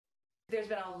There's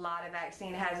been a lot of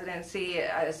vaccine hesitancy,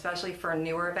 especially for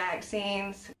newer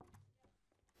vaccines.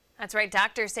 That's right.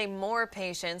 Doctors say more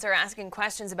patients are asking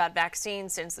questions about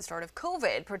vaccines since the start of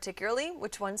COVID, particularly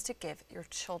which ones to give your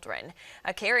children.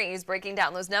 Carrie is breaking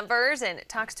down those numbers and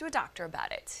talks to a doctor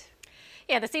about it.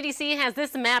 Yeah, the CDC has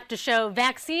this map to show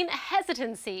vaccine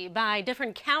hesitancy by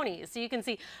different counties. So you can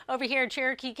see over here,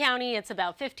 Cherokee County, it's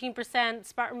about 15%,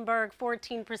 Spartanburg,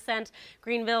 14%,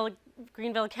 Greenville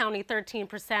County,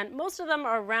 13%. Most of them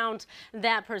are around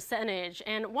that percentage.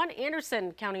 And one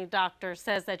Anderson County doctor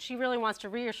says that she really wants to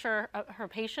reassure her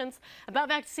patients about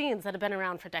vaccines that have been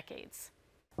around for decades.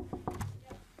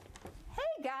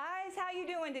 Hey guys, how you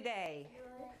doing today?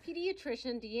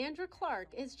 Pediatrician Deandra Clark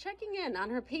is checking in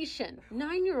on her patient,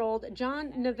 9-year-old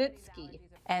John Nowitzki.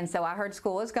 And so I heard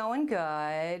school is going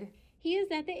good. He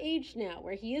is at the age now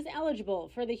where he is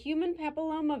eligible for the human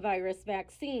papillomavirus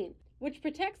vaccine, which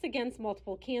protects against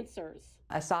multiple cancers.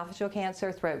 Esophageal cancer,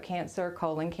 throat cancer,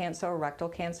 colon cancer, rectal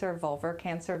cancer, vulvar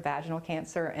cancer, vaginal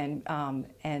cancer,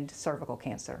 and cervical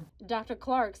cancer. Dr.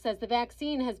 Clark says the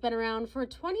vaccine has been around for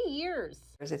 20 years.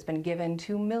 It's been given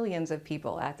to millions of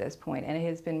people at this point, and it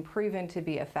has been proven to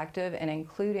be effective in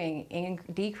including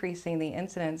decreasing the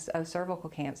incidence of cervical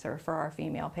cancer for our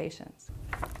female patients.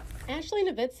 Ashley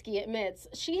Nowitzki admits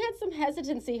she had some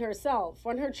hesitancy herself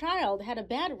when her child had a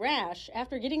bad rash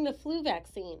after getting the flu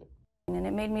vaccine. And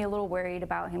it made me a little worried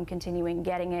about him continuing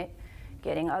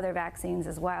getting other vaccines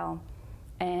as well.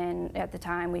 And at the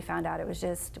time we found out it was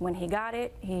just when he got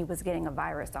it, he was getting a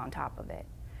virus on top of it.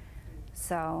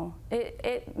 So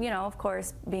you know, of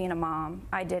course, being a mom,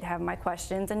 I did have my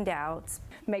questions and doubts.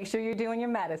 Make sure you're doing your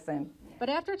medicine. But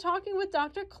after talking with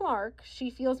Dr. Clark, she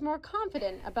feels more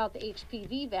confident about the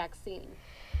HPV vaccine.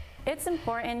 It's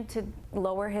important to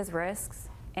lower his risks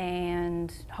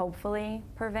and hopefully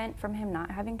prevent from him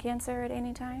not having cancer at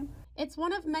any time. It's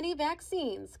one of many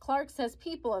vaccines Clark says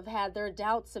people have had their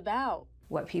doubts about.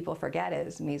 What people forget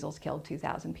is measles killed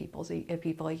 2,000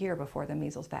 people a year before the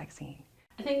measles vaccine.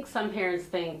 I think some parents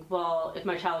think, well, if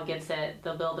my child gets it,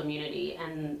 they'll build immunity,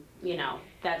 and you know,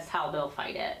 that's how they'll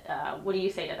fight it. What do you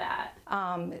say to that?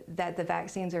 That the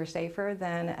vaccines are safer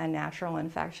than a natural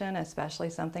infection,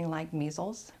 especially something like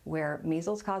measles, where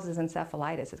measles causes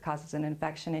encephalitis. It causes an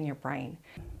infection in your brain.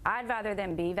 I'd rather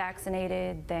them be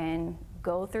vaccinated than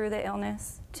go through the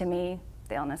illness. To me,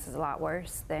 the illness is a lot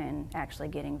worse than actually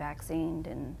getting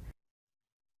vaccinated.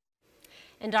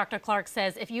 And Dr. Clark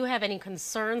says if you have any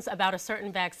concerns about a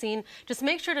certain vaccine, just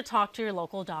make sure to talk to your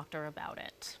local doctor about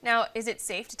it. Now, is it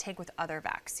safe to take with other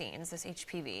vaccines, this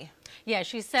HPV? Yeah,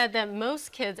 she said that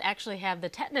most kids actually have the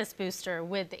tetanus booster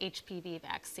with the HPV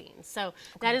vaccine. So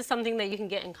that is something that you can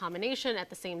get in combination at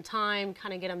the same time,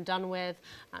 kind of get them done with.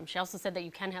 She also said that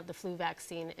you can have the flu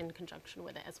vaccine in conjunction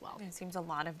with it as well. It seems a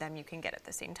lot of them you can get at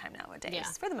the same time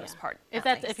nowadays, for the most part.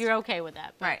 If you're okay with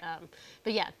that. But, right.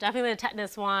 But yeah, definitely the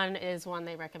tetanus one is one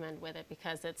they recommend with it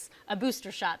because it's a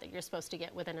booster shot that you're supposed to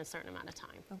get within a certain amount of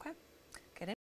time. Okay.